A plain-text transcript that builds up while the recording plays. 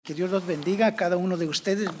Que Dios los bendiga a cada uno de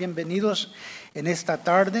ustedes. Bienvenidos en esta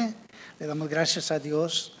tarde. Le damos gracias a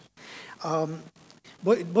Dios.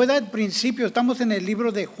 Voy a dar principio. Estamos en el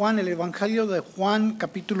libro de Juan, el Evangelio de Juan,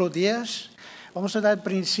 capítulo 10. Vamos a dar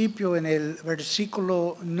principio en el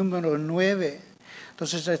versículo número 9.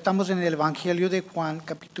 Entonces, estamos en el Evangelio de Juan,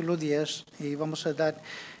 capítulo 10, y vamos a dar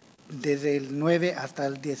desde el 9 hasta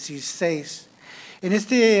el 16. En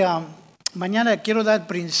mañana quiero dar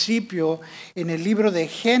principio en el libro de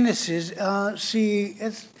Génesis. Si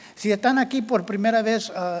están aquí por primera vez,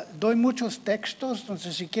 doy muchos textos,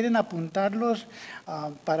 entonces si quieren apuntarlos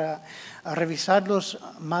para revisarlos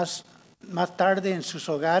más tarde en sus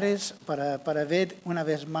hogares, para ver una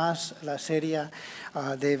vez más la serie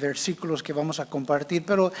de versículos que vamos a compartir.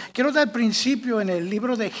 Pero quiero dar principio en el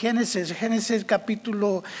libro de Génesis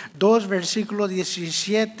capítulo 2, versículo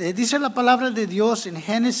 17. Dice la palabra de Dios en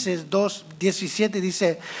Génesis 2, 17,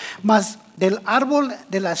 dice: mas del árbol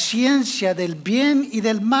de la ciencia del bien y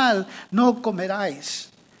del mal no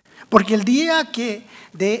comeráis, porque el día que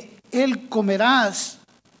de él comerás,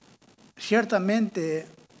 ciertamente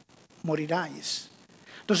moriráis.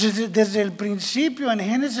 Entonces, desde el principio en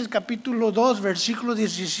Génesis capítulo 2, versículo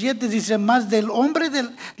 17, dice: mas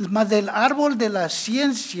del árbol de la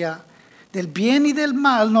ciencia del bien y del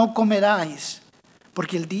mal no comeráis,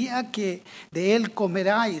 porque el día que de él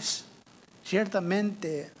comeráis,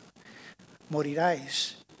 ciertamente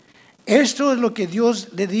moriráis. Esto es lo que Dios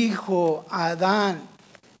le dijo a Adán,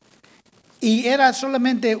 y era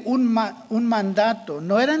solamente un mandato.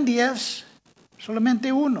 No eran 10,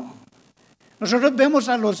 solamente uno. Nosotros vemos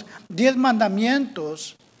a los 10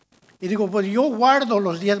 mandamientos y digo, pues yo guardo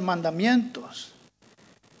los 10 mandamientos.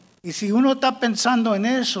 Y si uno está pensando en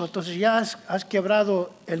eso, entonces ya has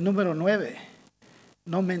quebrado el número 9.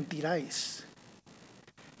 No mentiráis.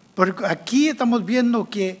 Porque aquí estamos viendo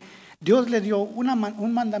que Dios le dio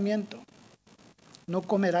un mandamiento: no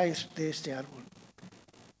comeráis de este árbol.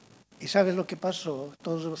 ¿Y sabes lo que pasó?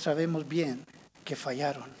 Todos sabemos bien que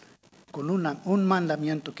fallaron con un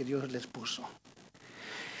mandamiento que Dios les puso.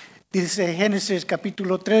 Dice Génesis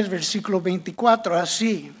capítulo 3, versículo 24,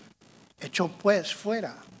 así echó pues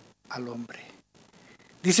fuera al hombre.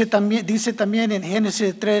 Dice también en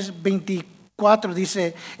Génesis 3, 24,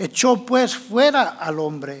 dice: echó pues fuera al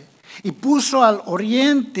hombre y puso al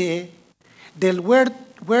oriente del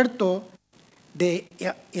huerto de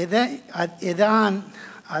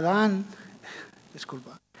Adán,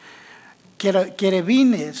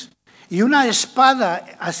 querubines y una espada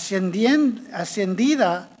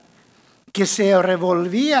ascendida que se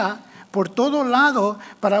revolvía por todo lado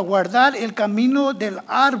para guardar el camino del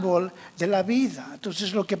árbol de la vida.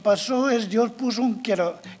 Entonces lo que pasó es Dios puso un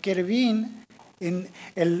querubín en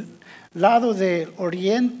el lado del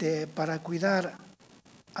oriente para cuidar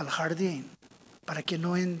al jardín, para que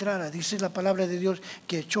no entrara. Dice la palabra de Dios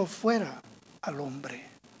que echó fuera al hombre.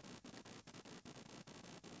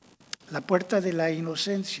 La puerta de la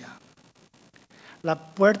inocencia, la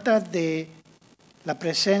puerta de la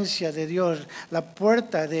presencia de Dios, la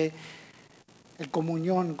puerta de la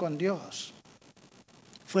comunión con Dios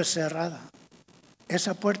fue cerrada.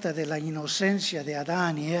 Esa puerta de la inocencia de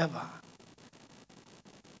Adán y Eva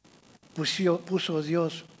puso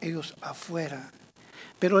Dios ellos afuera.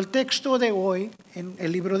 Pero el texto de hoy en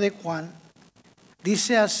el libro de Juan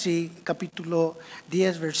dice así, capítulo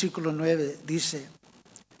 10, versículo 9, dice: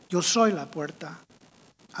 yo soy la puerta,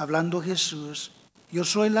 hablando Jesús, yo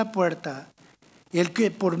soy la puerta, y el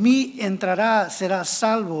que por mí entrará será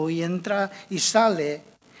salvo, y entra y sale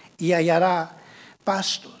y hallará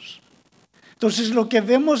pastos. Entonces lo que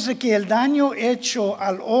vemos es que el daño hecho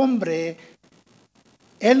al hombre,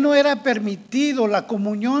 él no era permitido, la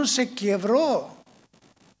comunión se quebró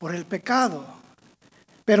por el pecado.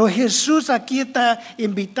 Pero Jesús aquí está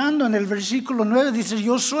invitando en el versículo 9, dice: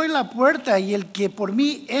 yo soy la puerta, y el que por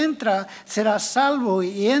mí entra será salvo,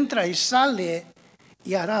 y entra y sale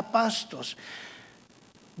y hará pastos.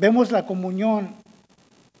 Vemos la comunión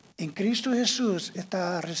en Cristo Jesús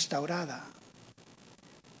está restaurada,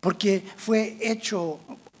 porque fue hecho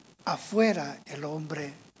afuera el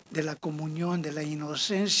hombre de la comunión, de la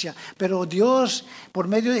inocencia. Pero Dios, por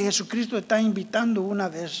medio de Jesucristo, está invitando una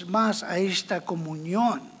vez más a esta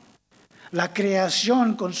comunión. La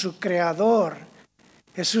creación con su creador.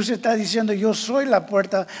 Jesús está diciendo: yo soy la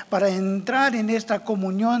puerta para entrar en esta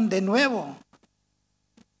comunión de nuevo.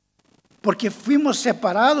 Porque fuimos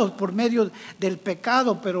separados por medio del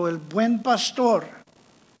pecado, pero el buen pastor,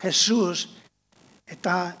 Jesús,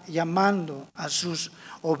 está llamando a sus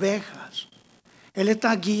ovejas. Él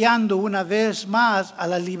está guiando una vez más a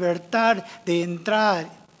la libertad de entrar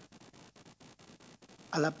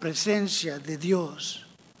a la presencia de Dios.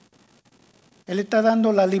 Él está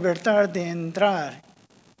dando la libertad de entrar.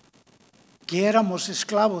 Que éramos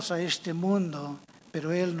esclavos a este mundo,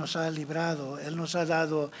 pero Él nos ha librado, Él nos ha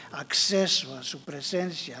dado acceso a su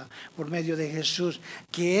presencia por medio de Jesús,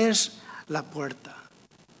 que es la puerta.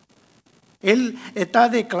 Él está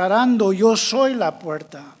declarando, yo soy la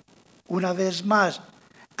puerta. Una vez más,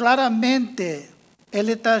 claramente Él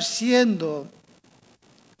está haciendo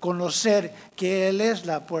conocer que Él es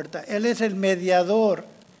la puerta. Él es el mediador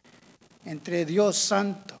entre Dios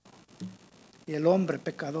Santo y el hombre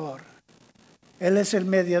pecador. Él es el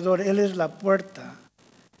mediador, Él es la puerta.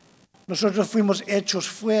 Nosotros fuimos hechos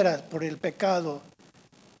fuera por el pecado,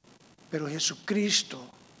 pero Jesucristo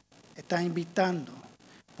está invitando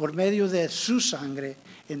por medio de su sangre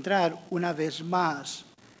entrar una vez más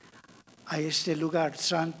a este lugar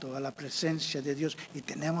santo, a la presencia de Dios, y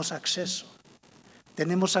tenemos acceso.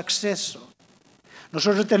 Tenemos acceso.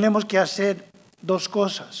 Nosotros tenemos que hacer dos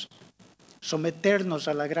cosas: someternos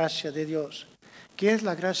a la gracia de Dios. ¿Qué es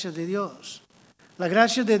la gracia de Dios? La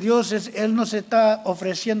gracia de Dios es, Él nos está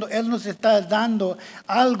ofreciendo, Él nos está dando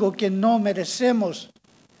algo que no merecemos.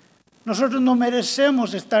 Nosotros no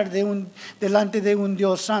merecemos estar delante de un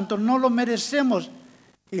Dios santo, no lo merecemos.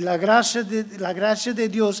 Y la gracia de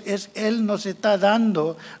Dios es, Él nos está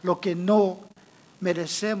dando lo que no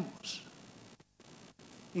merecemos.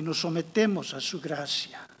 Y nos sometemos a su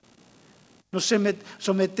gracia. Nos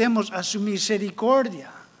sometemos a su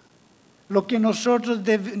misericordia. Lo que nosotros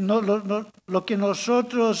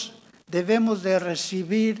debemos de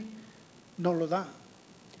recibir, no lo da.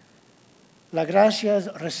 La gracia es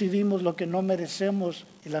recibimos lo que no merecemos,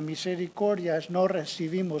 y la misericordia es no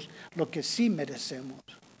recibimos lo que sí merecemos.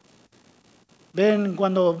 Ven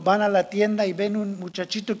cuando van a la tienda y ven un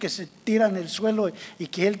muchachito que se tira en el suelo y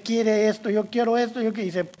que él quiere esto, yo quiero esto,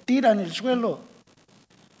 y se tira en el suelo.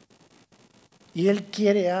 Y él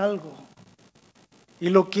quiere algo. Y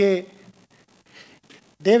lo que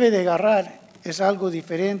debe de agarrar es algo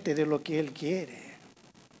diferente de lo que él quiere.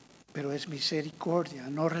 Pero es misericordia,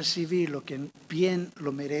 no recibir lo que bien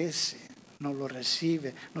lo merece, no lo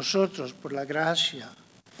recibe. Nosotros, por la gracia,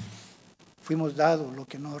 fuimos dados lo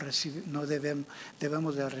que no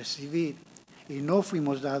debemos de recibir. Y no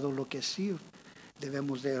fuimos dados lo que sí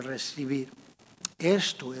debemos de recibir.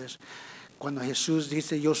 Esto es cuando Jesús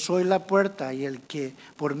dice, yo soy la puerta, y el que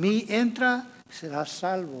por mí entra será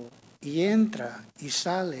salvo. Y entra y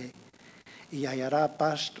sale y hallará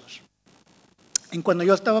pastos. Y cuando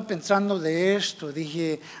yo estaba pensando de esto,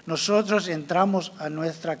 dije, nosotros entramos a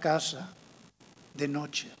nuestra casa de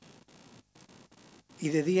noche y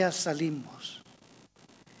de día salimos.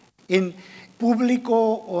 En público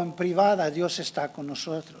o en privada, Dios está con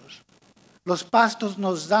nosotros. Los pastos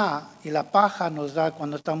nos da y la paja nos da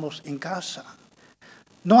cuando estamos en casa.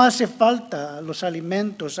 No hace falta los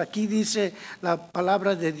alimentos. Aquí dice la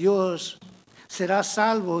palabra de Dios, será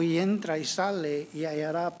salvo y entra y sale y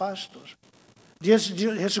hallará pastos.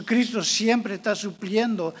 Jesucristo siempre está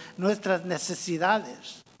supliendo nuestras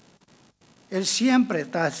necesidades. Él siempre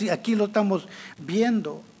está así. Aquí lo estamos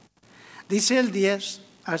viendo. Dice el 10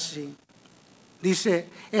 así. Dice,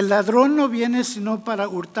 el ladrón no viene sino para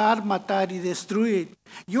hurtar, matar y destruir.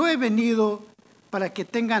 Yo he venido para que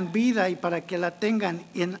tengan vida y para que la tengan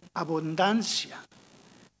en abundancia.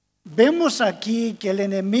 Vemos aquí que el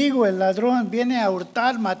enemigo, el ladrón, viene a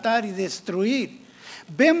hurtar, matar y destruir.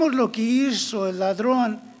 Vemos lo que hizo el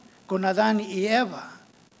ladrón con Adán y Eva.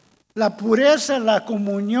 La pureza, la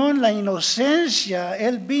comunión, la inocencia,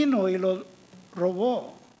 él vino y lo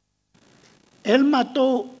robó. Él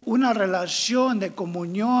mató una relación de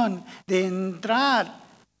comunión, de entrar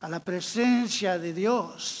a la presencia de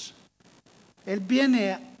Dios. Él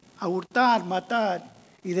viene a hurtar, matar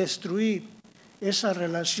y destruir esa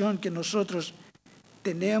relación que nosotros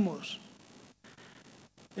tenemos.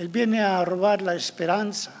 Él viene a robar la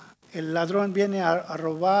esperanza. El ladrón viene a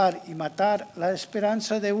robar y matar la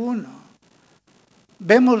esperanza de uno.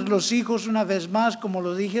 Vemos los hijos una vez más, como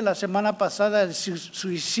lo dije la semana pasada, el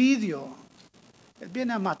suicidio. Él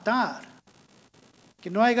viene a matar. Que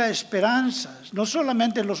no haya esperanzas, no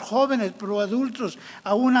solamente los jóvenes, pero adultos,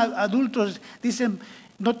 aún adultos dicen,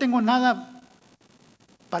 no tengo nada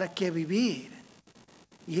para qué vivir.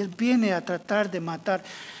 Y él viene a tratar de matar.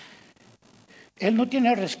 Él no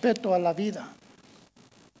tiene respeto a la vida.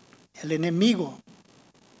 El enemigo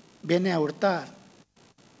viene a hurtar,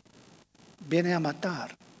 viene a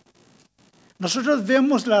matar. Nosotros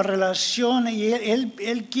vemos la relación y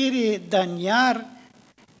él quiere dañar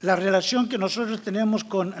la relación que nosotros tenemos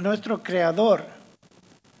con nuestro Creador.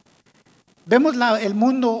 Vemos el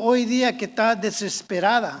mundo hoy día que está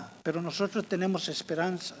desesperada, pero nosotros tenemos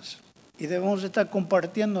esperanzas. y debemos estar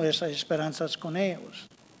compartiendo esas esperanzas con ellos.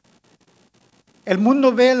 El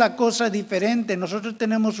mundo ve la cosa diferente. Nosotros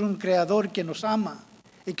tenemos un Creador que nos ama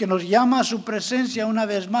y que nos llama a su presencia una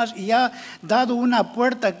vez más y ha dado una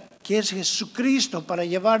puerta que es Jesucristo para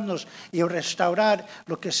llevarnos y restaurar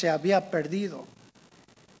lo que se había perdido.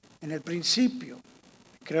 En el principio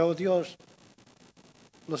creó Dios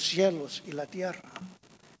los cielos y la tierra,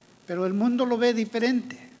 pero el mundo lo ve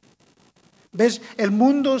diferente. ¿Ves? El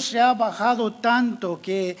mundo se ha bajado tanto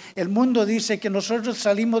que el mundo dice que nosotros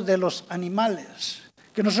salimos de los animales,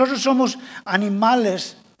 que nosotros somos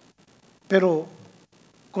animales, pero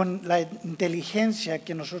con la inteligencia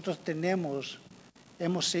que nosotros tenemos,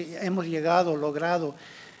 hemos logrado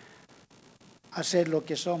a ser lo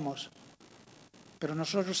que somos. Pero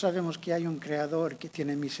nosotros sabemos que hay un Creador que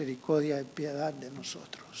tiene misericordia y piedad de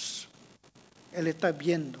nosotros. Él está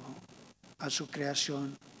viendo a su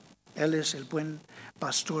creación. Él es el buen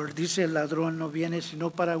pastor. Dice el ladrón no viene sino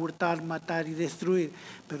para hurtar, matar y destruir.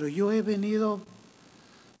 Pero yo he venido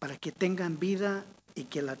para que tengan vida y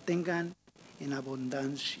que la tengan en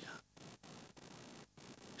abundancia.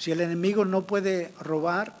 Si el enemigo no puede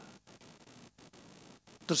robar,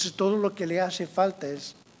 entonces todo lo que le hace falta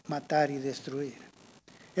es matar y destruir.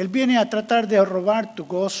 Él viene a tratar de robar tu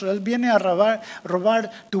gozo, Él viene a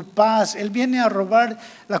robar tu paz, Él viene a robar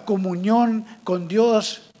la comunión con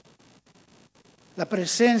Dios, la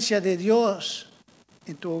presencia de Dios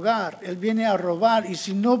en tu hogar. Él viene a robar y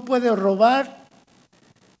si no puede robar,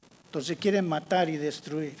 entonces quiere matar y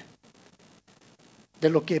destruir. De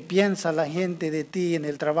lo que piensa la gente de ti en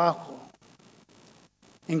el trabajo.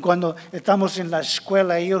 En cuando estamos en la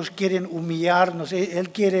escuela, ellos quieren humillarnos.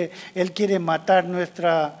 Él quiere matar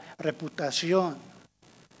nuestra reputación,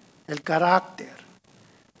 el carácter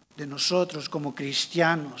de nosotros como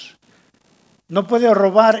cristianos. No puede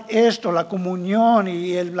robar esto, la comunión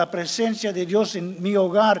y la presencia de Dios en mi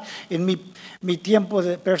hogar, en mi tiempo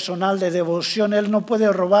personal de devoción. Él no puede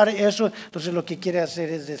robar eso, entonces lo que quiere hacer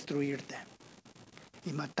es destruirte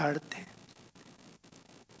y matarte.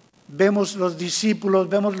 Vemos los discípulos,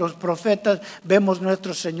 vemos los profetas, vemos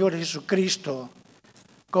nuestro Señor Jesucristo,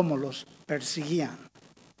 cómo los persiguían.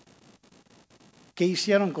 ¿Qué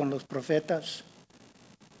hicieron con los profetas?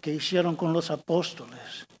 ¿Qué hicieron con los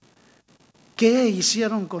apóstoles? ¿Qué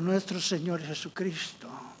hicieron con nuestro Señor Jesucristo?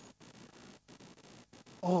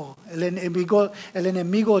 El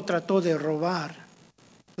enemigo trató de robar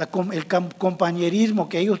el compañerismo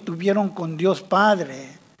que ellos tuvieron con Dios Padre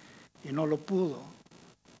y no lo pudo.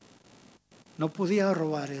 No podía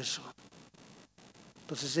robar eso.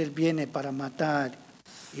 Entonces Él viene para matar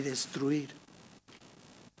y destruir.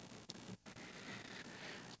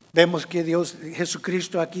 Vemos que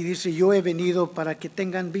Jesucristo aquí dice, yo he venido para que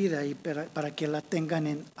tengan vida y para que la tengan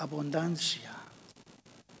en abundancia.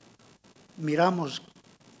 Miramos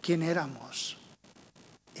quién éramos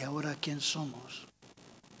y ahora quién somos.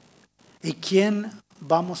 ¿Y quién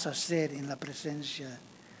vamos a ser en la presencia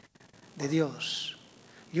de Dios?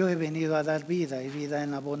 Yo he venido a dar vida y vida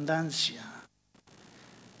en abundancia.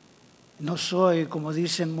 No soy, como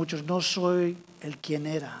dicen muchos, no soy el quien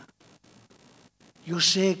era. Yo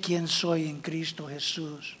sé quién soy en Cristo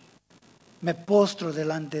Jesús. Me postro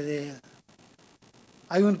delante de Él.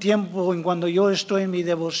 Hay un tiempo en cuando yo estoy en mi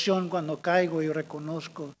devoción, cuando caigo y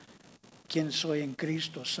reconozco quién soy en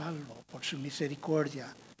Cristo, salvo por su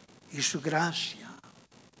misericordia y su gracia.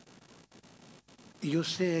 Y yo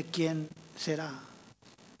sé quién será.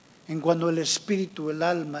 En cuando el espíritu, el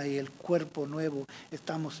alma y el cuerpo nuevo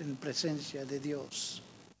estamos en presencia de Dios.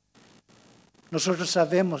 Nosotros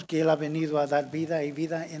sabemos que Él ha venido a dar vida y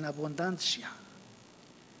vida en abundancia.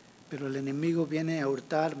 Pero el enemigo viene a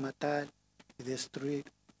hurtar, matar y destruir.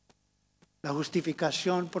 La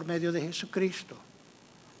justificación por medio de Jesucristo.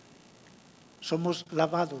 Somos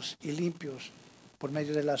lavados y limpios por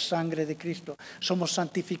medio de la sangre de Cristo. Somos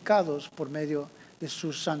santificados por medio de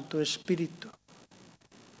su Santo Espíritu.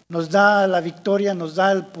 Nos da la victoria, nos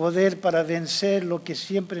da el poder para vencer lo que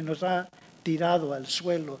siempre nos ha tirado al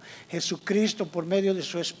suelo. Jesucristo por medio de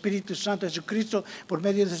su Espíritu Santo, Jesucristo por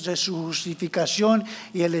medio de su justificación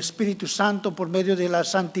y el Espíritu Santo por medio de la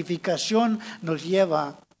santificación nos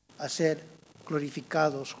lleva a ser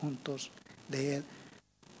glorificados juntos de Él.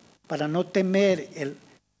 Para no temer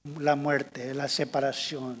la muerte, la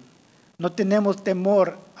separación. No tenemos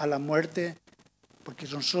temor a la muerte porque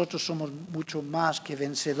nosotros somos mucho más que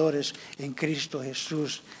vencedores en Cristo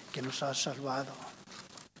Jesús que nos ha salvado.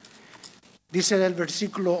 Dice el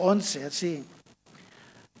versículo 11 así: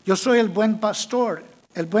 yo soy el buen pastor.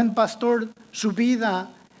 El buen pastor su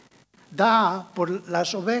vida da por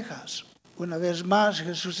las ovejas. Una vez más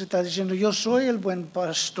Jesús está diciendo, yo soy el buen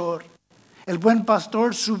pastor. El buen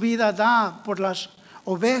pastor su vida da por las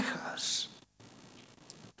ovejas.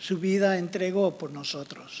 Su vida entregó por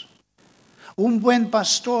nosotros. Un buen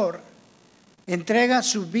pastor entrega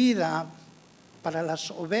su vida para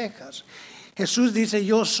las ovejas. Jesús dice,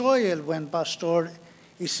 yo soy el buen pastor,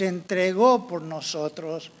 y se entregó por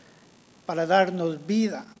nosotros para darnos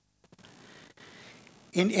vida.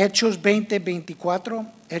 En Hechos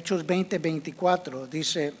 20:24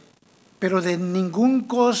 dice, pero de ninguna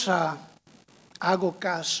cosa hago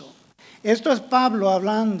caso. Esto es Pablo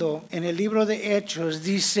hablando en el libro de Hechos,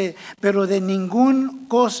 dice, pero de ninguna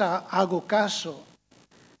cosa hago caso,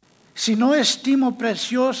 si no estimo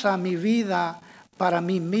preciosa mi vida para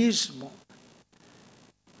mí mismo.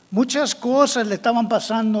 Muchas cosas le estaban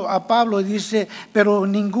pasando a Pablo y dice, pero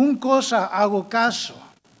ninguna cosa hago caso,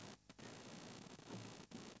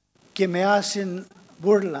 que me hacen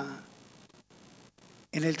burla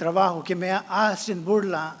en el trabajo, que me hacen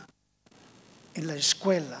burla en la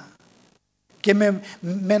escuela, que me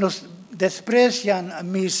desprecian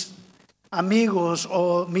mis amigos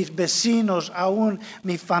o mis vecinos, aún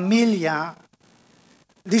mi familia.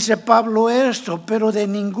 Dice Pablo esto, pero de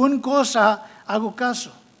ninguna cosa hago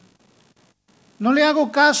caso. No le hago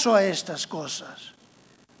caso a estas cosas.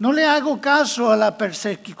 No le hago caso a la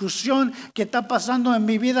persecución que está pasando en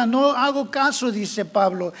mi vida. No hago caso, dice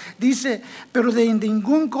Pablo. Dice, pero de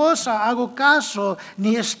ninguna cosa hago caso,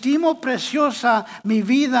 ni estimo preciosa mi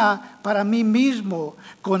vida para mí mismo,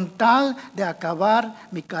 con tal de acabar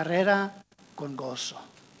mi carrera con gozo.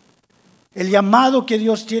 El llamado que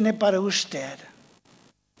Dios tiene para usted.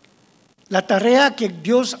 La tarea que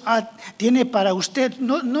Dios tiene para usted,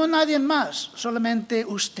 no nadie más, solamente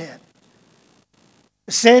usted.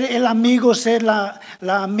 Ser el amigo, ser la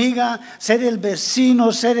amiga, ser el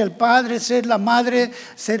vecino, ser el padre, ser la madre,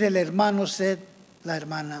 ser el hermano, ser la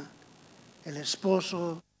hermana, el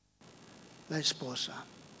esposo, la esposa,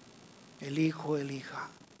 el hijo, el hija.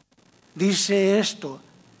 Dice esto,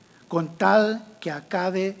 con tal que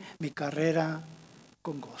acabe mi carrera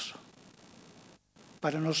con gozo.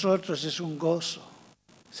 Para nosotros es un gozo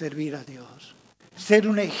servir a Dios, ser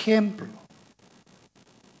un ejemplo.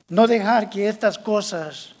 No dejar que estas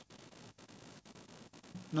cosas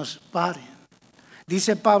nos paren.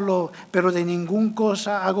 Dice Pablo, pero de ninguna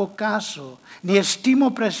cosa hago caso, ni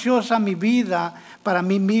estimo preciosa mi vida para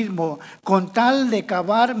mí mismo, con tal de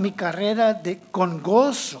acabar mi carrera con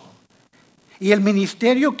gozo. Y el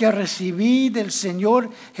ministerio que recibí del Señor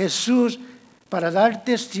Jesús para dar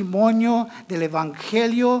testimonio del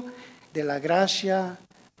Evangelio de la gracia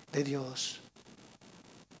de Dios.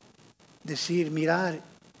 Decir,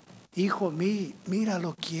 mirar, hijo mío, mira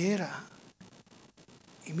lo que era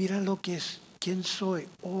y mira lo que es, quién soy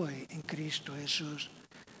hoy en Cristo Jesús.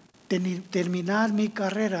 Terminar mi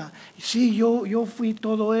carrera. Sí, yo fui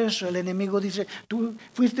todo eso. El enemigo dice, tú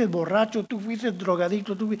fuiste borracho, tú fuiste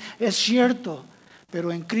drogadicto. Es cierto,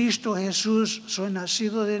 pero en Cristo Jesús soy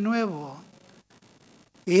nacido de nuevo.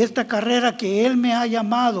 Y esta carrera que Él me ha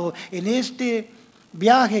llamado, en este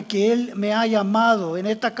viaje que Él me ha llamado, en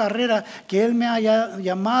esta carrera que Él me haya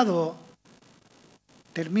llamado,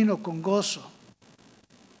 termino con gozo,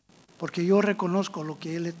 porque yo reconozco lo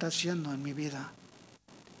que Él está haciendo en mi vida.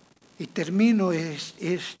 Y termino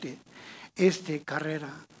esta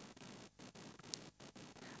carrera.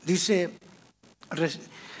 Dice,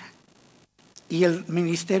 y el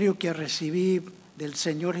ministerio que recibí del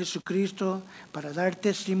Señor Jesucristo para dar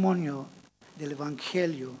testimonio del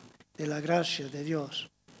Evangelio, de la gracia de Dios.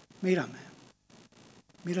 Mírame,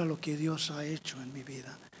 mira lo que Dios ha hecho en mi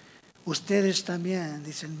vida. Ustedes también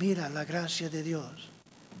dicen, mira la gracia de Dios,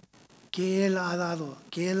 que Él ha dado,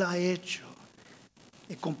 que Él ha hecho.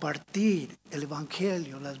 Y compartir el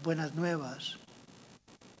Evangelio, las buenas nuevas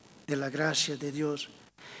de la gracia de Dios.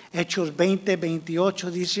 Hechos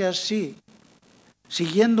 20:28 dice así.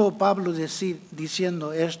 Siguiendo Pablo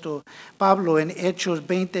diciendo esto, Pablo en Hechos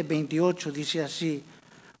 20:28 dice así.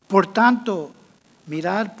 Por tanto,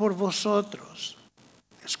 mirad por vosotros.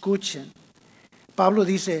 Escuchen. Pablo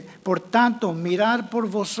dice, por tanto, mirad por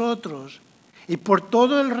vosotros y por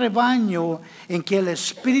todo el rebaño en que el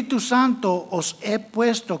Espíritu Santo os he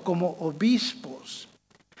puesto como obispos,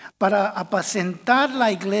 para apacentar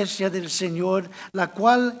la iglesia del Señor, la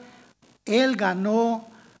cual Él ganó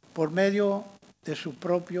por medio de su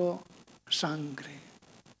propio sangre.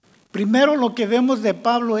 Primero lo que vemos de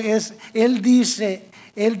Pablo es, Él dice,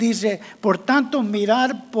 por tanto,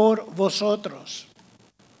 mirar por vosotros.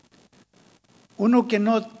 Uno que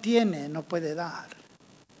no tiene, no puede dar.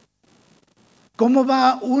 ¿Cómo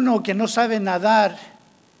va uno que no sabe nadar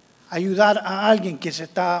a ayudar a alguien que se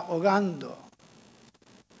está ahogando?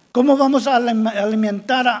 ¿Cómo vamos a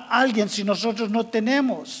alimentar a alguien si nosotros no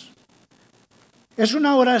tenemos? Es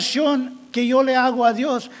una oración que yo le hago a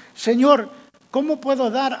Dios. Señor, ¿cómo puedo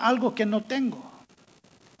dar algo que no tengo?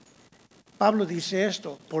 Pablo dice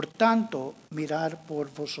esto, por tanto, mirar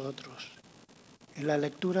por vosotros. En la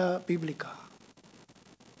lectura bíblica,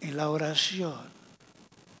 en la oración,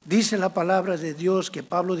 dice la palabra de Dios que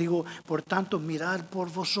Pablo dijo, por tanto, mirar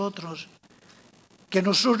por vosotros. Que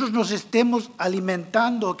nosotros nos estemos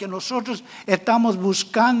alimentando, que nosotros estamos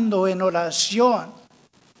buscando en oración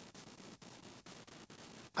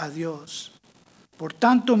a Dios. Por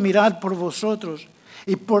tanto, mirad por vosotros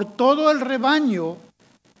y por todo el rebaño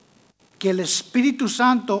que el Espíritu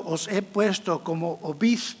Santo os he puesto como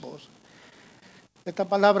obispos. Esta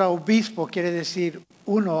palabra obispo quiere decir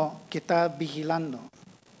uno que está vigilando.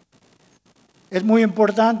 Es muy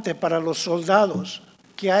importante para los soldados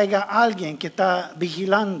que haya alguien que está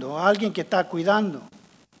vigilando, alguien que está cuidando,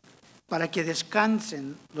 para que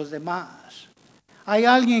descansen los demás. Hay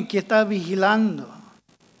alguien que está vigilando.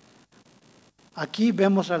 Aquí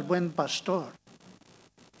vemos al buen pastor,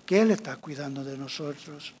 que Él está cuidando de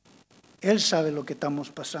nosotros. Él sabe lo que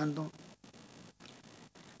estamos pasando.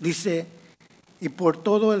 Dice, y por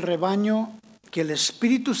todo el rebaño que el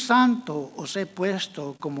Espíritu Santo os he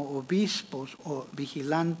puesto como obispos o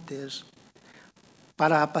vigilantes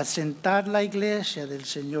para apacentar la iglesia del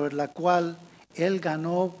Señor, la cual Él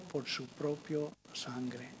ganó por su propia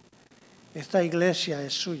sangre. Esta iglesia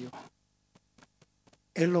es suyo.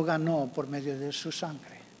 Él lo ganó por medio de su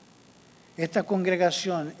sangre. Esta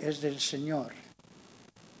congregación es del Señor.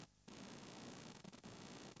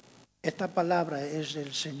 Esta palabra es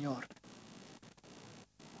del Señor.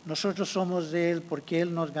 Nosotros somos de Él porque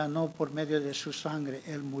Él nos ganó por medio de su sangre.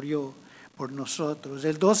 Él murió por nosotros.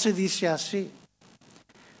 El 12 dice así.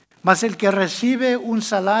 Mas el que recibe un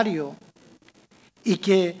salario y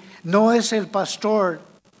que no es el pastor,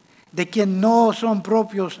 de quien no son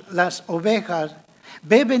propios las ovejas,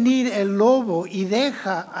 ve venir el lobo y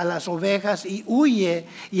deja a las ovejas y huye,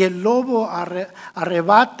 y el lobo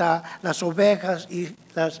arrebata las ovejas y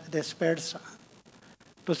las dispersa.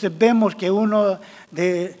 Entonces vemos que uno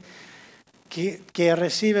que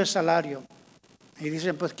recibe salario y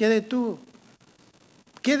dicen, pues quede tú.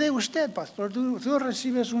 ¿Qué de usted, pastor? Tú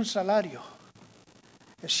recibes un salario.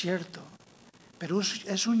 Es cierto, pero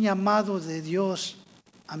es un llamado de Dios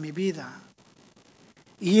a mi vida.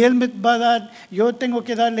 Y Él me va a dar, yo tengo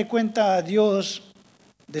que darle cuenta a Dios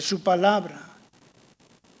de su palabra.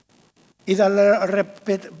 Y de la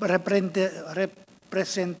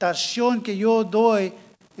representación que yo doy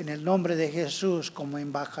en el nombre de Jesús como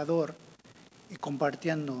embajador y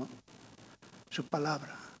compartiendo su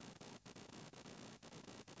palabra.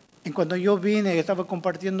 Y cuando yo vine, estaba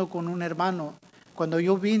compartiendo con un hermano, cuando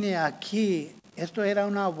yo vine aquí, esto era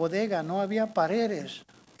una bodega, no había paredes,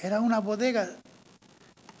 era una bodega,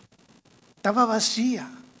 estaba vacía.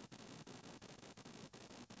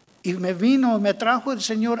 Y me trajo el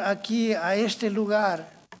Señor aquí a este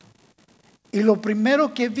lugar. Y lo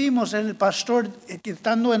primero que vimos, el pastor,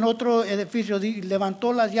 estando en otro edificio,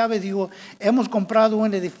 levantó las llaves y dijo, hemos comprado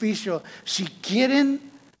un edificio, si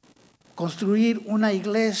quieren construir una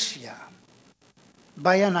iglesia,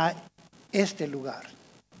 vayan a este lugar.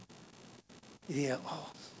 Y dije,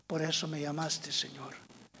 por eso me llamaste, Señor,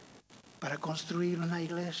 para construir una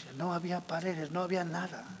iglesia. No había paredes, no había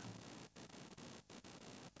nada.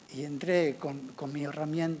 Y entré con mi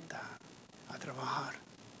herramienta a trabajar,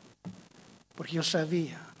 porque yo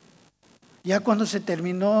sabía. Ya cuando se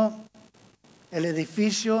terminó el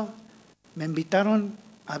edificio, me invitaron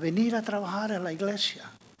a venir a trabajar a la iglesia.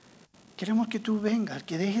 Queremos que tú vengas,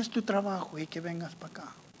 que dejes tu trabajo y que vengas para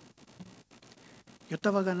acá. Yo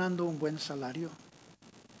estaba ganando un buen salario.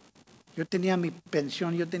 Yo tenía mi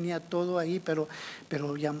pensión, yo tenía todo ahí, pero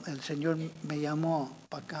el Señor me llamó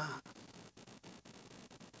para acá.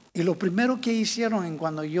 Y lo primero que hicieron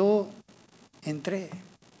cuando yo entré,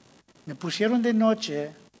 me pusieron de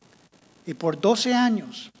noche y por 12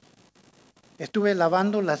 años estuve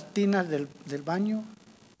lavando las tinas del baño.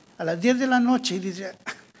 A las 10 de la noche y dice,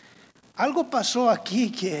 algo pasó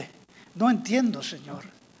aquí que no entiendo, Señor.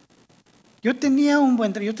 Yo tenía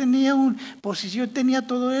yo tenía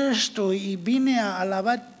todo esto y vine a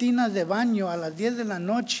lavar tinas de baño a las 10 de la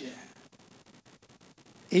noche.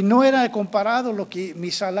 Y no era comparado lo que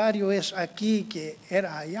mi salario es aquí que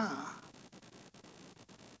era allá.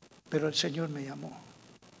 Pero el Señor me llamó.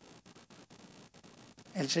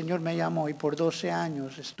 El Señor me llamó y por 12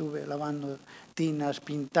 años estuve lavando tinas,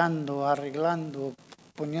 pintando, arreglando,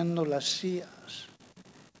 poniendo las sillas.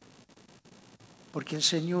 Porque el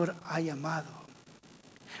Señor ha llamado.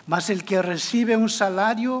 Mas el que recibe un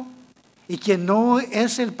salario y que no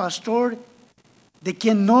es el pastor, de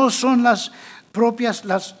quien no son las propias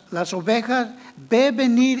las ovejas, ve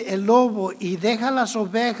venir el lobo y deja las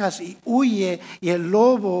ovejas y huye, y el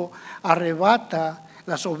lobo arrebata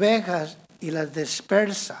las ovejas y las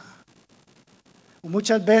dispersa.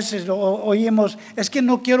 Muchas veces oímos, es que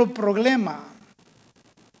no quiero problema.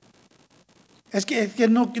 Es que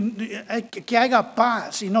no, que haya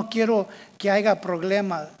paz y no quiero que haya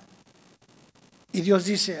problema. Y Dios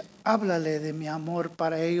dice, háblale de mi amor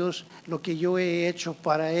para ellos, lo que yo he hecho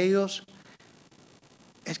para ellos.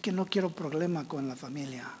 Es que no quiero problema con la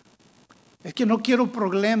familia. Es que no quiero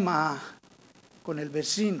problema con el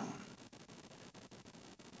vecino.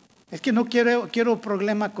 Es que no quiero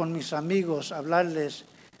problema con mis amigos, hablarles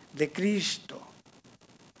de Cristo.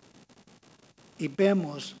 Y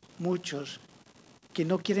vemos muchos que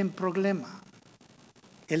no quieren problema.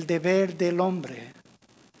 El deber del hombre,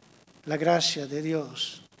 la gracia de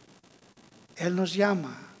Dios. Él nos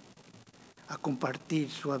llama a compartir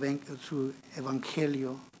su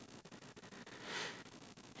evangelio.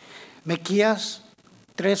 Miqueas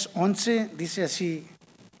 3:11 dice así.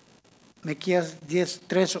 Miqueas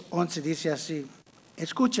 3:11 dice así.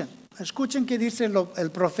 Escuchen qué dice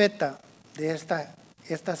el profeta de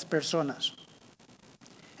estas personas.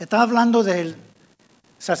 Está hablando del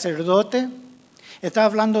sacerdote, está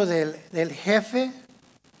hablando del jefe.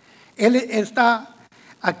 Él está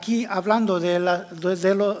aquí hablando de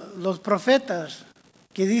los profetas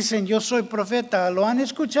que dicen, yo soy profeta. Lo han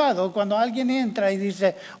escuchado cuando alguien entra y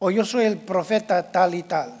dice, yo soy el profeta tal y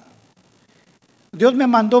tal. Dios me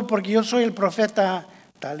mandó porque yo soy el profeta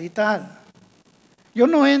tal y tal. Yo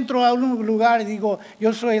no entro a un lugar y digo,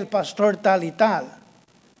 yo soy el pastor tal y tal.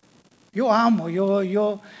 Yo amo,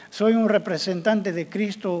 yo soy un representante de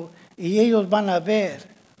Cristo y ellos van a ver.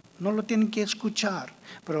 No lo tienen que escuchar.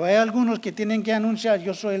 Pero hay algunos que tienen que anunciar,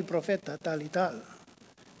 yo soy el profeta tal y tal.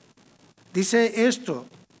 Dice esto,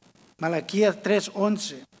 Malaquías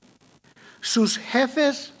 3:11. Sus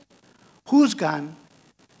jefes juzgan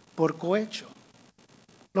por cohecho.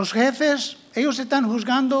 Los jefes, ellos están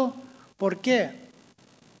juzgando, ¿por qué?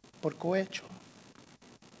 Por cohecho.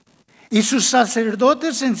 Y sus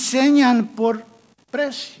sacerdotes enseñan por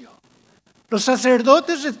precio. Los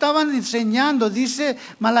sacerdotes estaban enseñando, dice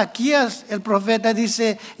Malaquías, el profeta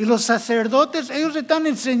dice, y los sacerdotes, ellos están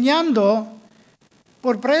enseñando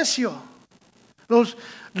por precio.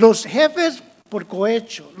 Los jefes por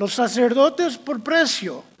cohecho, los sacerdotes por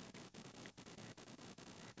precio.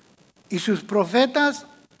 Y sus profetas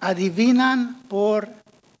adivinan por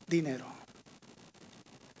dinero.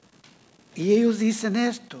 Y ellos dicen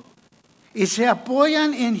esto. Y se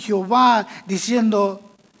apoyan en Jehová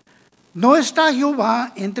diciendo, ¿no está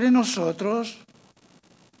Jehová entre nosotros?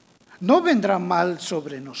 No vendrá mal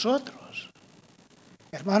sobre nosotros.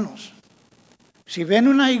 Hermanos, si ven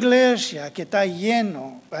una iglesia que está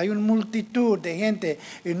lleno, hay una multitud de gente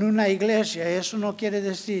en una iglesia, eso no quiere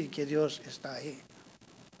decir que Dios está ahí.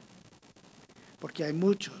 Porque hay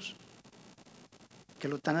muchos que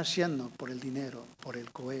lo están haciendo por el dinero, por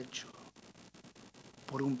el cohecho,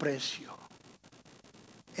 por un precio.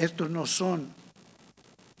 Estos no son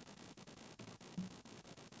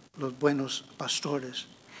los buenos pastores.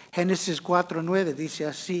 Génesis 4:9 dice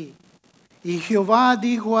así. Y Jehová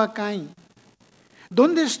dijo a Caín,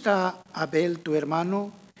 ¿dónde está Abel tu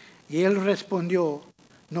hermano? Y él respondió,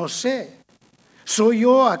 no sé, ¿soy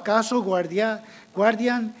yo acaso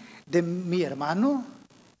guardián de mi hermano?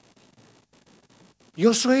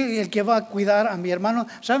 Yo soy el que va a cuidar a mi hermano.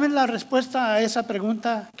 ¿Saben la respuesta a esa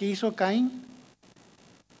pregunta que hizo Caín?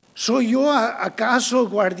 ¿Soy yo acaso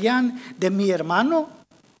guardián de mi hermano?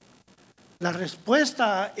 La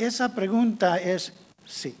respuesta a esa pregunta es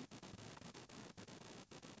sí.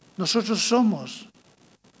 Nosotros somos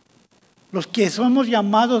los que somos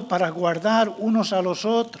llamados para guardar unos a los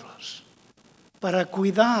otros, para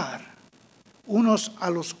cuidar unos a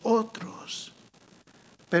los otros.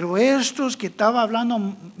 Pero estos que estaba hablando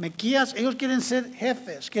Miqueas, ellos quieren ser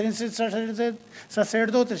jefes, quieren ser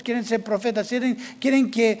sacerdotes, quieren ser profetas, quieren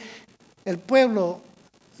que el pueblo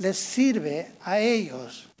les sirve a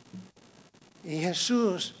ellos. Y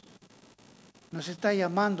Jesús nos está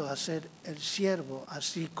llamando a ser el siervo,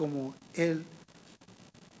 así como Él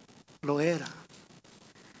lo era.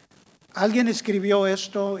 Alguien escribió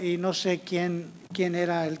esto y no sé quién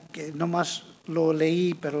era el que, nomás lo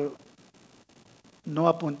leí, pero no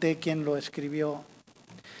apunté quién lo escribió.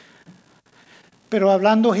 Pero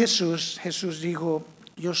hablando Jesús dijo,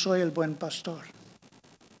 yo soy el buen pastor.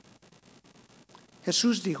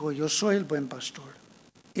 Jesús dijo, yo soy el buen pastor.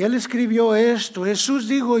 Y él escribió esto. Jesús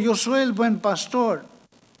dijo, yo soy el buen pastor.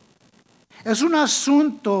 Es un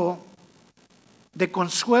asunto de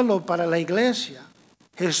consuelo para la iglesia.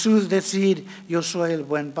 Jesús decir, yo soy el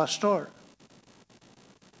buen pastor.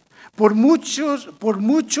 Por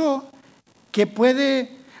mucho que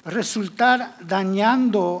puede resultar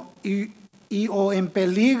dañando o en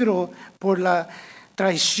peligro por la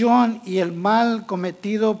traición y el mal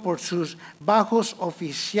cometido por sus bajos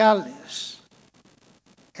oficiales,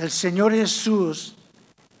 el Señor Jesús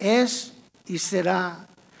es y será,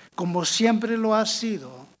 como siempre lo ha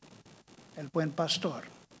sido, el buen pastor.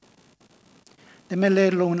 Déjeme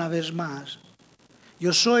leerlo una vez más.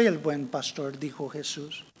 Yo soy el buen pastor, dijo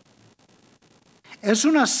Jesús. Es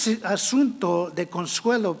un asunto de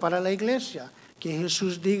consuelo para la iglesia que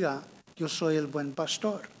Jesús diga, yo soy el buen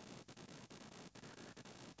pastor.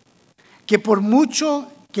 Que por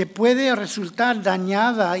mucho que puede resultar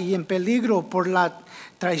dañada y en peligro por la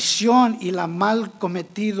traición y la mal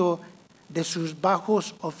cometido de sus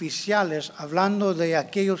bajos oficiales, hablando de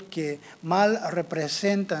aquellos que mal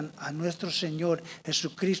representan a nuestro Señor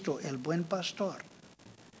Jesucristo, el buen pastor.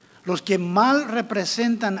 Los que mal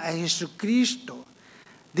representan a Jesucristo,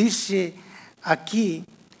 dice aquí,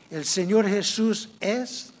 el Señor Jesús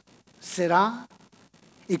es, será,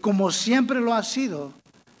 y como siempre lo ha sido,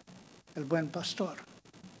 el buen pastor.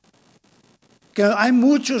 Que hay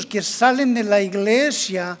muchos que salen de la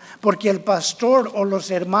iglesia porque el pastor o los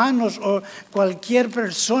hermanos o cualquier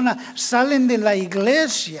persona salen de la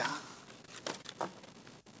iglesia.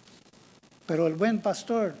 Pero el buen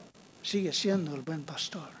pastor sigue siendo el buen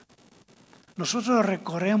pastor. Nosotros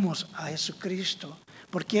recorremos a Jesucristo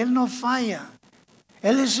porque Él no falla.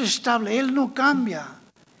 Él es estable, Él no cambia.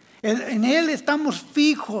 En Él estamos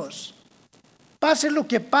fijos. Pase lo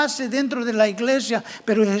que pase dentro de la iglesia,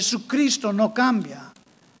 pero Jesucristo no cambia.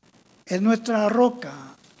 Es nuestra roca.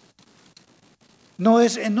 No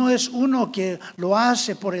es uno que lo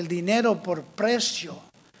hace por el dinero, por precio,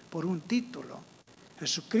 por un título.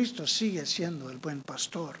 Jesucristo sigue siendo el buen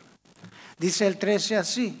pastor. Dice el 13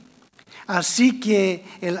 así. Así que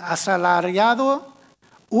el asalariado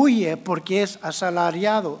huye porque es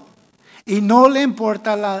asalariado y no le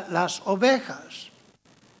importan las ovejas.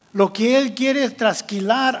 Lo que él quiere es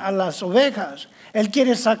trasquilar a las ovejas. Él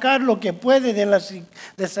quiere sacar lo que puede de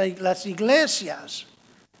las iglesias.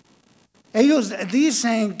 Ellos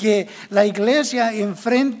dicen que la iglesia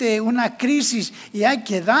enfrente una crisis y hay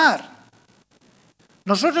que dar.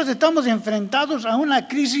 Nosotros estamos enfrentados a una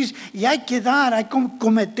crisis y hay que dar, hay que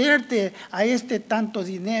cometerte a este tanto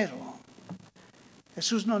dinero.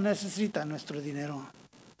 Jesús no necesita nuestro dinero.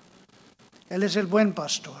 Él es el buen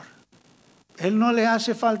pastor. Él no le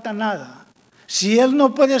hace falta nada. Si Él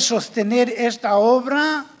no puede sostener esta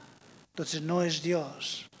obra, entonces no es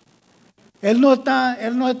Dios. Él no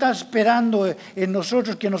está esperando en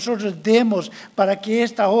nosotros que nosotros demos para que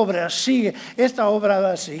esta obra siga. Esta obra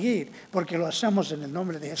va a seguir porque lo hacemos en el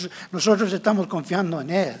nombre de Jesús. Nosotros estamos confiando en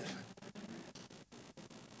Él.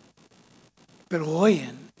 Pero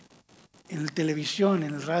oyen en la televisión,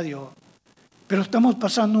 en el radio, pero estamos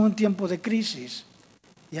pasando un tiempo de crisis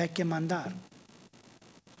y hay que mandar.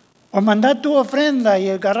 O mandar tu ofrenda y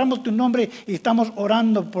agarramos tu nombre y estamos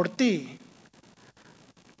orando por ti.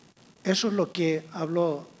 Eso es lo que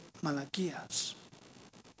habló Malaquías.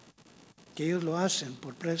 Que ellos lo hacen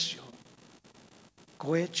por precio,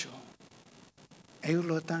 cohecho. Ellos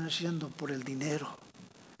lo están haciendo por el dinero.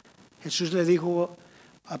 Jesús le dijo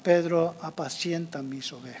a Pedro, apacienta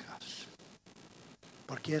mis ovejas,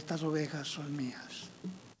 porque estas ovejas son mías.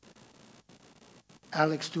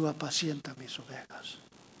 Alex, tú apacienta mis ovejas.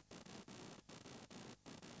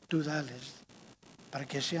 Tú dales para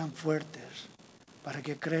que sean fuertes, para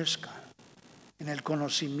que crezcan en el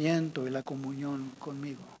conocimiento y la comunión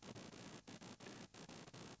conmigo.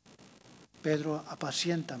 Pedro,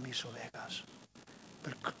 apacienta mis ovejas,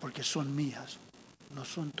 porque son mías, no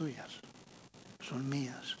son tuyas, son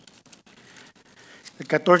mías. El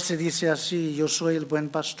 14 dice así, yo soy el buen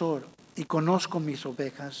pastor y conozco mis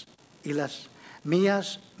ovejas y las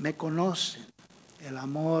mías me conocen. El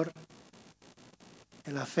amor,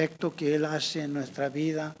 el afecto que Él hace en nuestra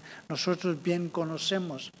vida, nosotros bien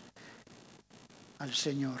conocemos al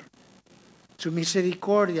Señor. Su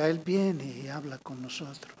misericordia, Él viene y habla con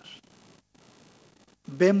nosotros.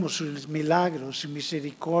 Vemos sus milagros, su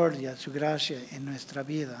misericordia, su gracia en nuestra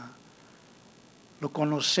vida. Lo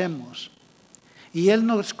conocemos. Y Él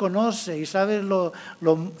nos conoce y sabe lo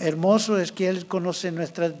hermoso es que Él conoce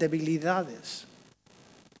nuestras debilidades.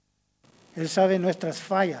 Él sabe nuestras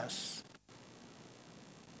fallas.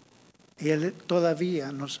 Y Él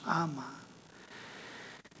todavía nos ama.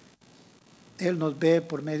 Él nos ve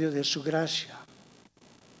por medio de su gracia.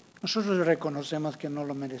 Nosotros reconocemos que no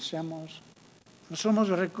lo merecemos.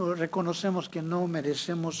 Nosotros reconocemos que no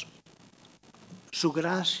merecemos su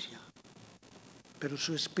gracia, pero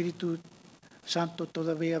su Espíritu Santo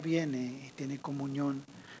todavía viene y tiene comunión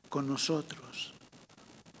con nosotros.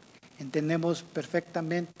 Entendemos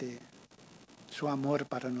perfectamente su amor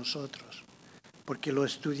para nosotros, porque lo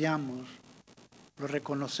estudiamos, lo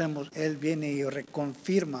reconocemos. Él viene y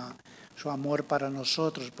reconfirma su amor para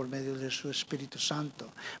nosotros por medio de su Espíritu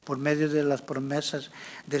Santo, por medio de las promesas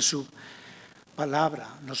de su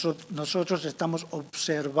palabra. Nosotros estamos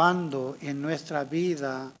observando en nuestra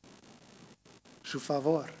vida su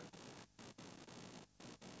favor.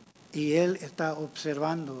 Y Él está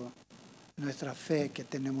observando nuestra fe que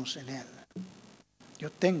tenemos en Él. Yo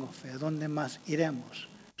tengo fe, ¿a dónde más iremos?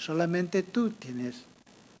 Solamente tú tienes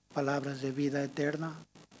palabras de vida eterna.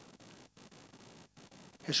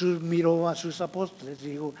 Jesús miró a sus apóstoles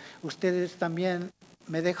y dijo, ustedes también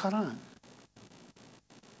me dejarán.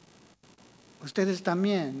 Ustedes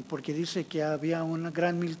también, porque dice que había una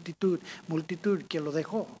gran multitud que lo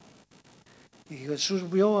dejó. Y Jesús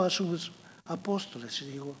vio a sus apóstoles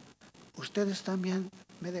y dijo, ustedes también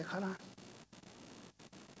me dejarán.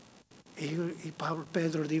 Y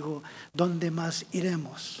Pedro dijo, ¿dónde más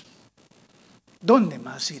iremos? ¿Dónde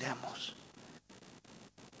más iremos?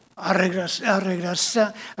 A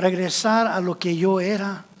regresar a lo que yo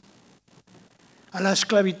era, a la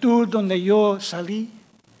esclavitud donde yo salí,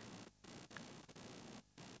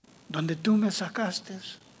 donde tú me sacaste.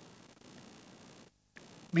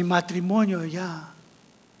 Mi matrimonio ya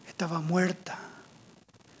estaba muerta.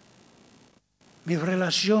 Mis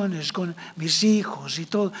relaciones con mis hijos y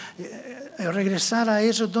todo. Regresar a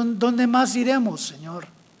eso, ¿dónde más iremos, Señor?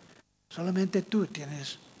 Solamente tú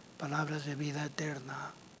tienes palabras de vida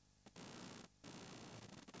eterna.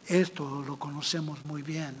 Esto lo conocemos muy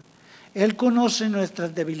bien. Él conoce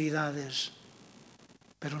nuestras debilidades,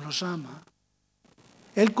 pero nos ama.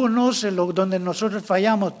 Él conoce donde nosotros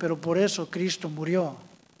fallamos, pero por eso Cristo murió,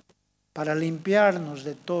 para limpiarnos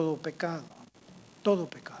de todo pecado. Todo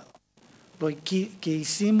pecado. Lo que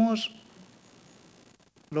hicimos,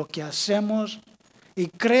 lo que hacemos, y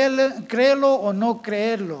créelo o no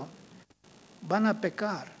creerlo, van a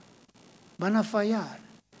pecar, van a fallar.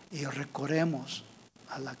 Y recorremos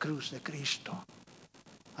a la cruz de Cristo,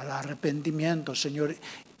 al arrepentimiento. Señor,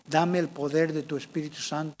 dame el poder de tu Espíritu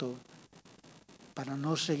Santo para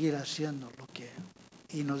no seguir haciendo lo que...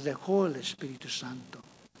 Y nos dejó el Espíritu Santo.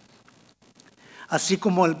 Así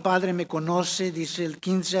como el Padre me conoce, dice el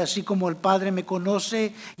 15, así como el Padre me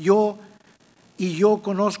conoce, yo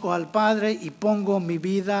conozco al Padre y pongo mi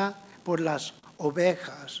vida por las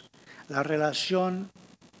ovejas. La relación,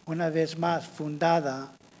 una vez más,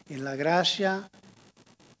 fundada en la gracia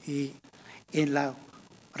y en la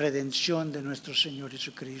redención de nuestro Señor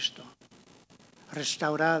Jesucristo.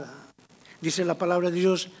 Restaurada. Dice la palabra de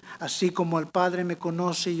Dios, así como el Padre me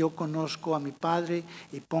conoce, yo conozco a mi Padre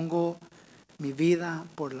y pongo mi vida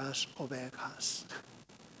por las ovejas.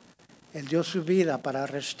 Él dio su vida para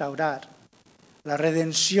restaurar la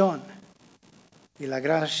redención y la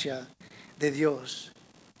gracia de Dios.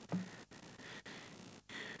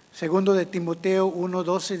 Segundo de Timoteo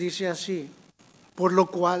 1:12 dice así, por lo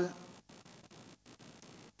cual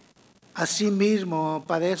asimismo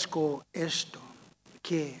padezco esto,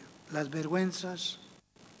 que las vergüenzas,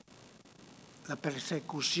 la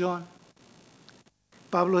persecución.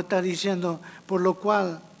 Pablo está diciendo, por lo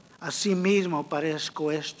cual asimismo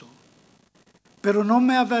padezco esto. Pero no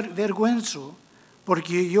me avergüenzo,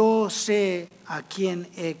 porque yo sé a quién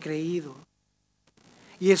he creído.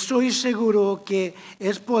 Y estoy seguro que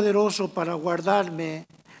es poderoso para guardar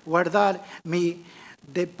mi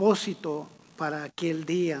depósito para aquel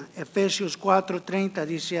día. Efesios 4:30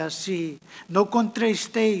 dice así, no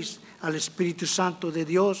contristéis al Espíritu Santo de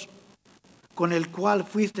Dios, con el cual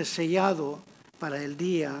fuiste sellado para el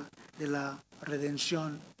día de la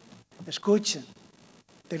redención. Escuchen,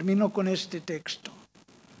 termino con este texto.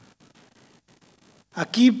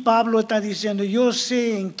 Aquí Pablo está diciendo, yo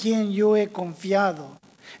sé en quién yo he confiado.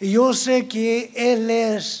 Y yo sé que Él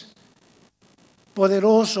es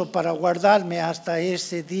poderoso para guardarme hasta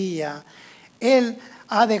ese día. Él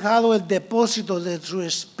ha dejado el depósito de su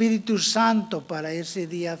Espíritu Santo para ese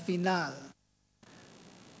día final.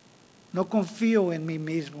 No confío en mí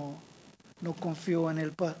mismo. No confío en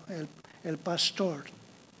el pastor.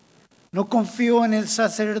 No confío en el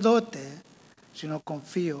sacerdote, sino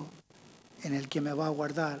confío en el que me va a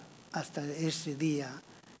guardar hasta ese día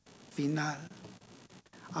final.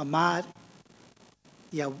 Amar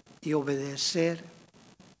y obedecer.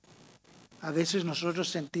 A veces nosotros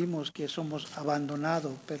sentimos que somos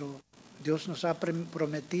abandonados, pero Dios nos ha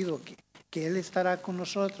prometido que Él estará con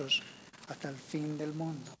nosotros hasta el fin del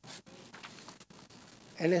mundo.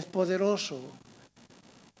 Él es poderoso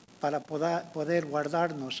para poder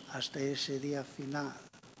guardarnos hasta ese día final.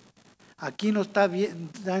 Aquí nos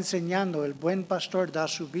está enseñando, el buen pastor da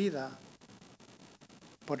su vida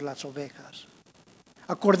por las ovejas.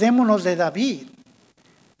 Acordémonos de David.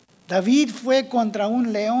 David fue contra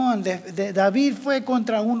un león, David fue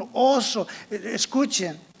contra un oso.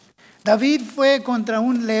 Escuchen, David fue contra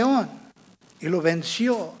un león y lo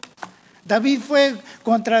venció. David fue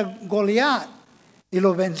contra Goliat y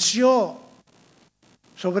lo venció.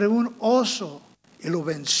 Sobre un oso y lo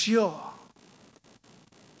venció.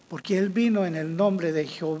 Porque él vino en el nombre de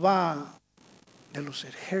Jehová de los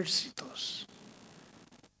ejércitos.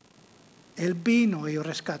 Él vino y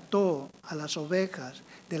rescató a las ovejas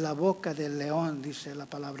de la boca del león, dice la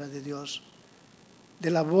palabra de Dios.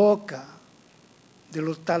 De la boca, de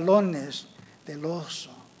los talones del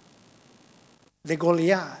oso, de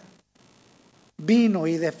Goliat. Vino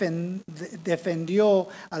y defendió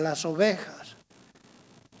a las ovejas.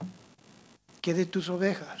 ¿Qué de tus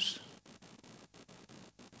ovejas?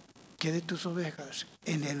 ¿Qué de tus ovejas?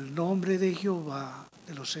 En el nombre de Jehová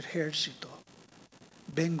de los ejércitos,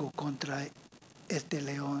 vengo contra este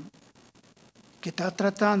león que está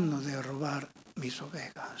tratando de robar mis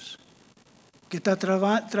ovejas, que está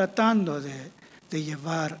tratando de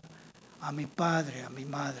llevar a mi padre, a mi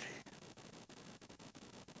madre.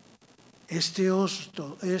 Este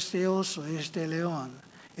oso, este león,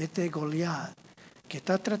 este Goliat, que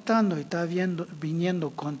está tratando y está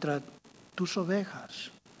viniendo contra tus ovejas.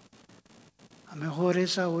 A lo mejor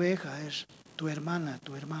esa oveja es tu hermana,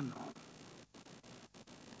 tu hermano.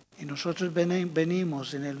 Y nosotros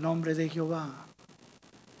venimos en el nombre de Jehová,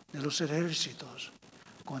 de los ejércitos,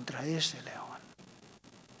 contra ese león.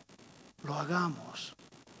 Lo hagamos,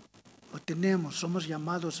 lo tenemos, somos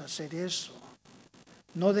llamados a hacer eso.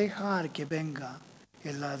 No dejar que venga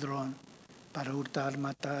el ladrón para hurtar,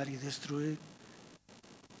 matar y destruir.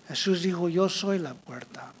 Jesús dijo, yo soy la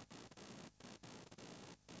puerta.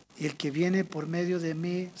 Y el que viene por medio de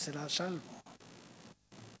mí será salvo.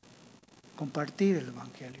 Compartir el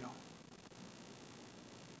evangelio.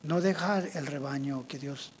 No dejar el rebaño que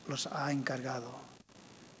Dios los ha encargado.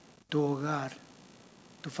 Tu hogar,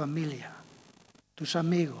 tu familia, tus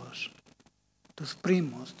amigos, tus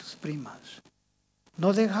primos, tus primas.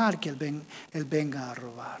 No dejar que Él venga a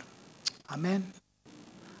robar. Amén.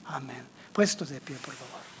 Amén. Puestos de pie, por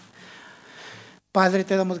favor. Padre,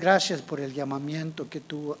 te damos gracias por el llamamiento que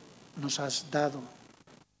tú nos has dado.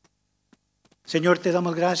 Señor, te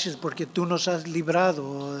damos gracias porque tú nos has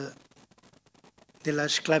librado de la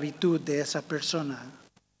esclavitud de esa persona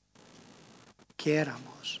que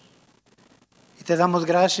éramos. Y te damos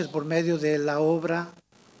gracias por medio de la obra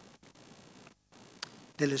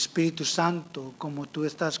del Espíritu Santo, como tú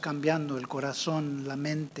estás cambiando el corazón, la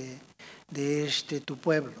mente de tu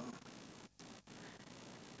pueblo.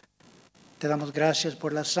 Te damos gracias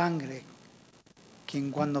por la sangre que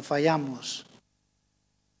cuando fallamos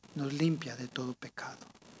nos limpia de todo pecado.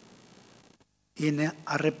 Y en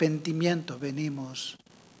arrepentimiento venimos,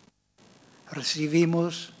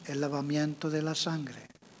 recibimos el lavamiento de la sangre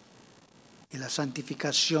y la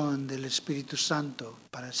santificación del Espíritu Santo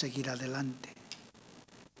para seguir adelante.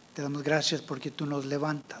 Te damos gracias porque tú nos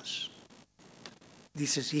levantas.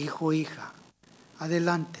 Dices, hijo, hija,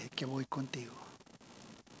 adelante que voy contigo.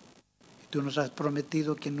 Tú nos has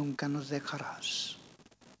prometido que nunca nos dejarás.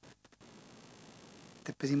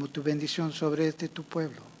 Te pedimos tu bendición sobre tu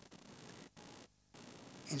pueblo.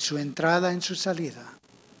 En su entrada, en su salida,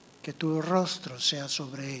 que tu rostro sea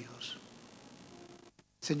sobre ellos.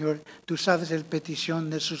 Señor, tú sabes la petición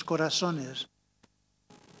de sus corazones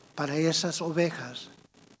para esas ovejas.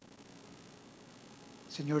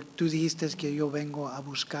 Señor, tú dijiste que yo vengo a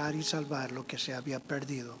buscar y salvar lo que se había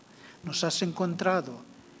perdido. Nos has encontrado.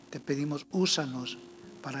 Te pedimos, úsanos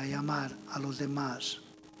para llamar a los demás.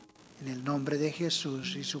 En el nombre de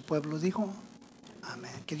Jesús y su pueblo dijo,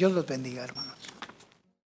 amén. Que Dios los bendiga, hermanos.